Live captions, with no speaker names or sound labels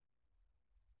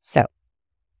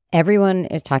Everyone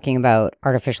is talking about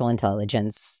artificial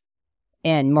intelligence,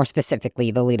 and more specifically,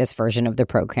 the latest version of the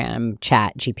program,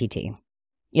 ChatGPT.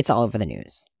 It's all over the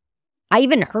news. I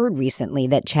even heard recently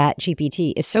that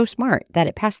ChatGPT is so smart that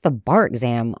it passed the bar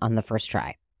exam on the first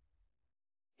try.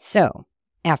 So,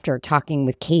 after talking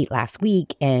with Kate last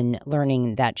week and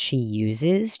learning that she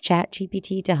uses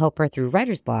ChatGPT to help her through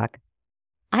writer's block,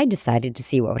 I decided to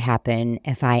see what would happen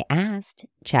if I asked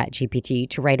ChatGPT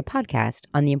to write a podcast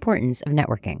on the importance of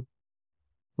networking.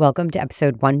 Welcome to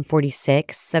episode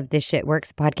 146 of This Shit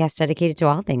Works, a podcast dedicated to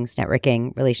all things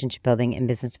networking, relationship building, and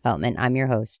business development. I'm your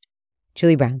host,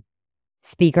 Julie Brown,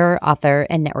 speaker, author,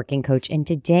 and networking coach. And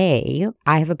today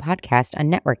I have a podcast on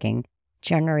networking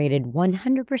generated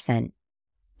 100%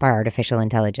 by artificial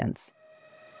intelligence.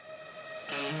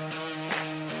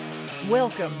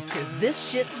 Welcome to This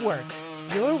Shit Works,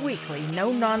 your weekly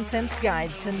no-nonsense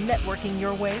guide to networking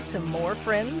your way to more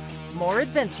friends, more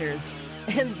adventures,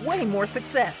 and way more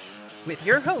success. With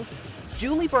your host,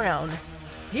 Julie Brown.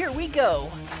 Here we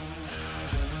go.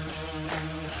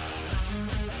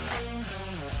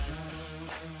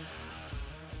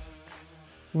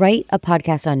 Write a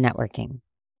podcast on networking.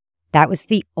 That was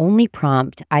the only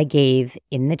prompt I gave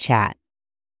in the chat.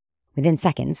 Within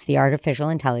seconds, the artificial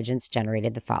intelligence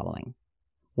generated the following.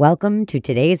 Welcome to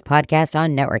today's podcast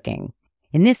on networking.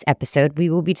 In this episode, we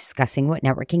will be discussing what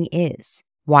networking is,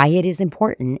 why it is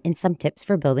important, and some tips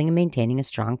for building and maintaining a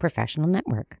strong professional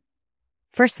network.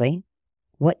 Firstly,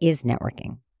 what is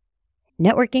networking?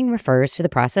 Networking refers to the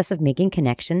process of making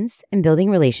connections and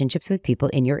building relationships with people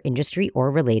in your industry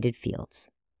or related fields.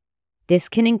 This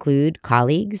can include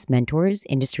colleagues, mentors,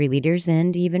 industry leaders,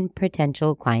 and even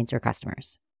potential clients or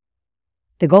customers.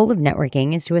 The goal of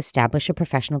networking is to establish a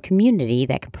professional community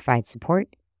that can provide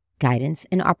support, guidance,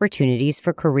 and opportunities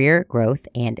for career growth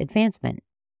and advancement.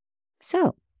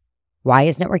 So, why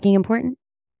is networking important?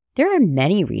 There are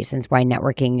many reasons why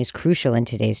networking is crucial in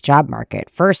today's job market.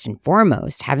 First and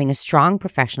foremost, having a strong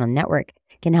professional network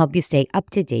can help you stay up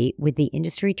to date with the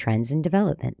industry trends and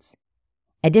developments.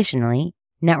 Additionally,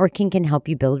 networking can help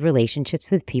you build relationships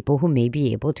with people who may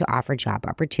be able to offer job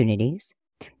opportunities,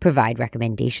 provide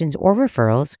recommendations or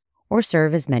referrals, or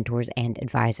serve as mentors and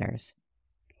advisors.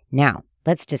 Now,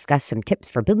 let's discuss some tips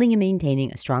for building and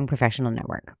maintaining a strong professional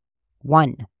network.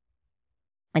 1.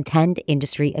 Attend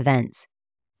industry events.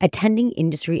 Attending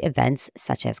industry events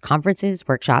such as conferences,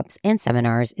 workshops, and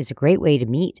seminars is a great way to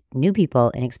meet new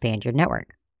people and expand your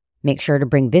network. Make sure to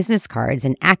bring business cards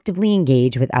and actively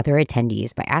engage with other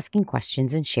attendees by asking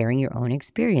questions and sharing your own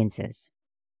experiences.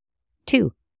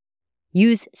 2.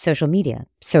 Use social media.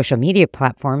 Social media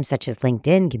platforms such as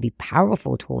LinkedIn can be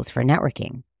powerful tools for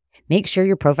networking. Make sure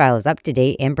your profile is up to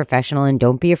date and professional, and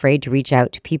don't be afraid to reach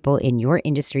out to people in your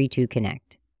industry to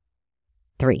connect.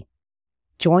 3.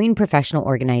 Join professional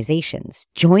organizations.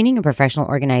 Joining a professional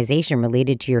organization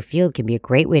related to your field can be a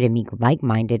great way to meet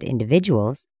like-minded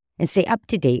individuals and stay up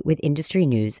to date with industry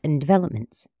news and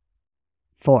developments.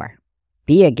 4.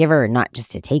 Be a giver, not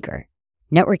just a taker.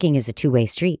 Networking is a two-way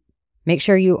street. Make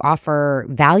sure you offer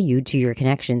value to your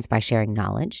connections by sharing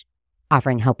knowledge,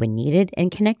 offering help when needed, and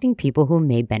connecting people who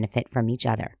may benefit from each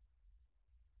other.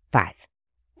 5.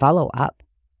 Follow up.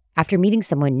 After meeting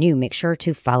someone new, make sure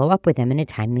to follow up with them in a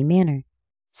timely manner.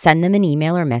 Send them an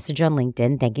email or message on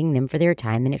LinkedIn thanking them for their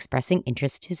time and expressing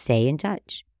interest to stay in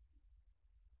touch.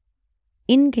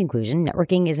 In conclusion,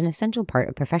 networking is an essential part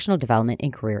of professional development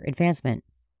and career advancement.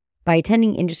 By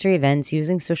attending industry events,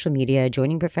 using social media,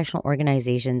 joining professional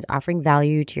organizations, offering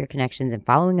value to your connections, and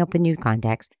following up with new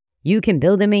contacts, you can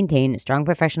build and maintain a strong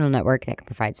professional network that can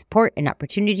provide support and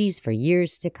opportunities for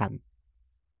years to come.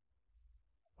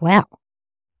 Well,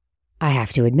 I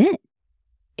have to admit,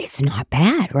 it's not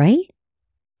bad, right?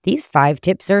 These 5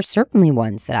 tips are certainly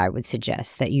ones that I would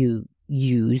suggest that you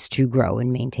use to grow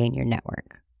and maintain your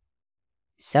network.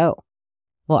 So,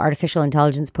 will artificial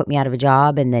intelligence put me out of a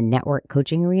job in the network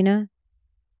coaching arena?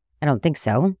 I don't think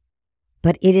so.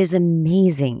 But it is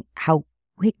amazing how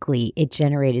quickly it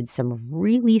generated some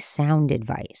really sound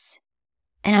advice.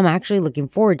 And I'm actually looking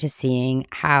forward to seeing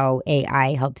how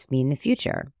AI helps me in the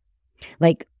future.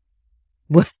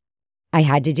 I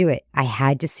had to do it. I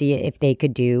had to see if they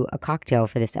could do a cocktail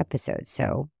for this episode.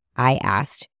 So I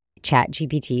asked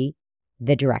ChatGPT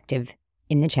the directive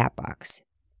in the chat box.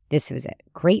 This was it.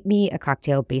 Create me a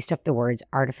cocktail based off the words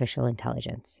artificial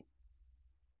intelligence.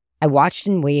 I watched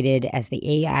and waited as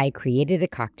the AI created a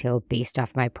cocktail based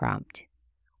off my prompt.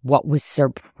 What was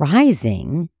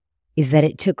surprising is that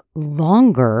it took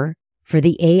longer for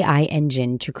the AI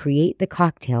engine to create the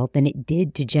cocktail than it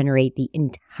did to generate the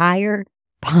entire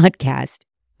podcast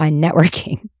on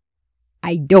networking.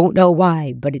 I don't know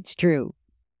why, but it's true.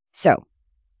 So,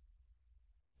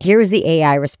 here's the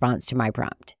AI response to my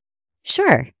prompt.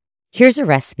 Sure, here's a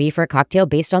recipe for a cocktail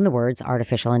based on the words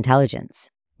artificial intelligence.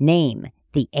 Name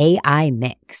the AI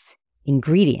mix.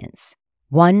 Ingredients: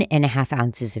 1.5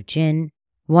 ounces of gin,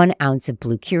 1 ounce of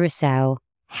blue curacao,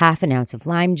 half an ounce of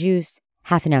lime juice,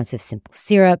 half an ounce of simple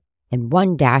syrup, and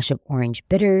 1 dash of orange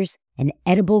bitters, and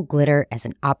edible glitter as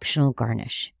an optional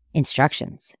garnish.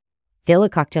 Instructions: fill a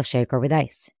cocktail shaker with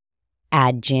ice.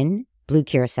 Add gin, blue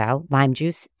curacao, lime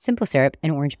juice, simple syrup,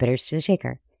 and orange bitters to the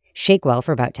shaker. Shake well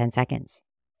for about 10 seconds.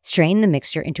 Strain the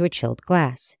mixture into a chilled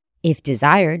glass. If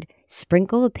desired,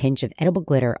 sprinkle a pinch of edible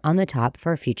glitter on the top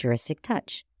for a futuristic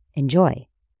touch. Enjoy.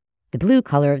 The blue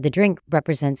color of the drink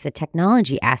represents the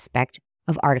technology aspect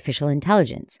of artificial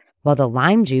intelligence, while the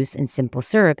lime juice and simple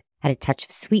syrup add a touch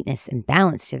of sweetness and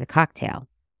balance to the cocktail.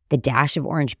 The dash of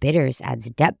orange bitters adds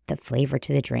depth of flavor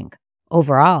to the drink.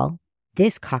 Overall,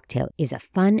 this cocktail is a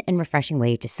fun and refreshing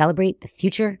way to celebrate the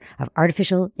future of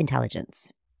artificial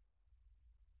intelligence.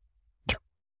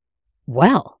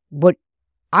 Well,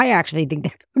 I actually think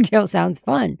that cocktail sounds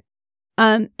fun.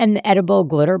 And the edible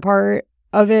glitter part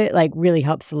of it really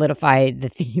helps solidify the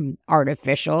theme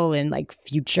artificial and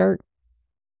future.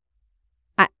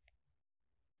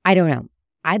 I don't know.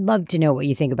 I'd love to know what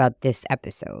you think about this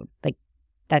episode.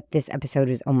 That this episode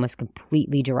is almost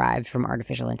completely derived from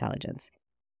artificial intelligence.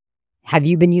 Have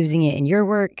you been using it in your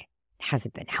work? Has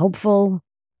it been helpful?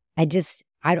 I'd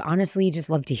honestly just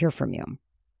love to hear from you.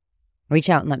 Reach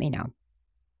out and let me know.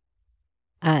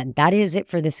 That is it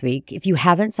for this week. If you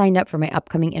haven't signed up for my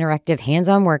upcoming interactive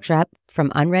hands-on workshop,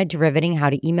 From Unread to Riveting, How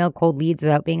to Email Cold Leads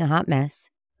Without Being a Hot Mess,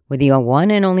 with the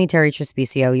one and only Terry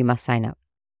Trespicio, you must sign up.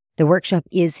 The workshop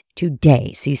is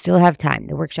today, so you still have time.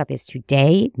 The workshop is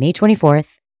today, May 24th,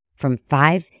 from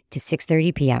 5 to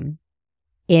 6:30 p.m.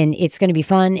 And it's going to be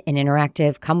fun and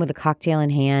interactive. Come with a cocktail in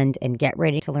hand and get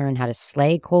ready to learn how to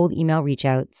slay cold email reach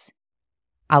outs.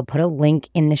 I'll put a link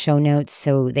in the show notes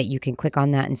so that you can click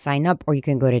on that and sign up, or you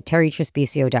can go to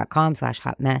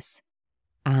terrytrespicio.com/hotmess.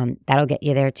 That'll get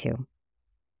you there too.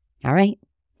 All right.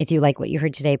 If you like what you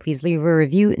heard today, please leave a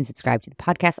review and subscribe to the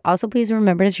podcast. Also, please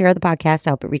remember to share the podcast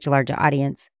to help it reach a larger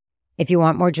audience. If you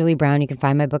want more Julie Brown, you can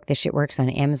find my book, This Shit Works, on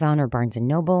Amazon or Barnes &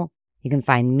 Noble. You can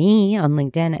find me on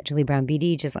LinkedIn at Julie Brown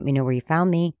BD. Just let me know where you found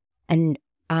me. And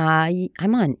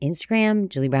I'm on Instagram,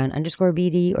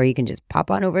 JulieBrown_BD, or you can just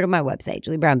pop on over to my website,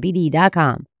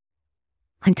 JulieBrownBD.com.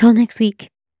 Until next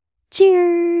week,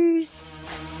 cheers!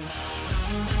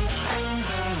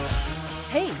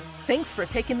 Hey, thanks for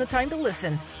taking the time to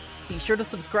listen. Be sure to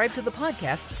subscribe to the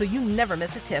podcast so you never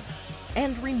miss a tip.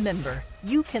 And remember,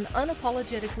 you can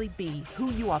unapologetically be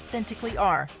who you authentically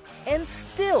are and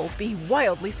still be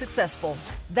wildly successful.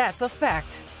 That's a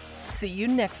fact. See you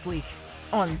next week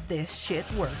on This Shit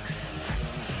Works.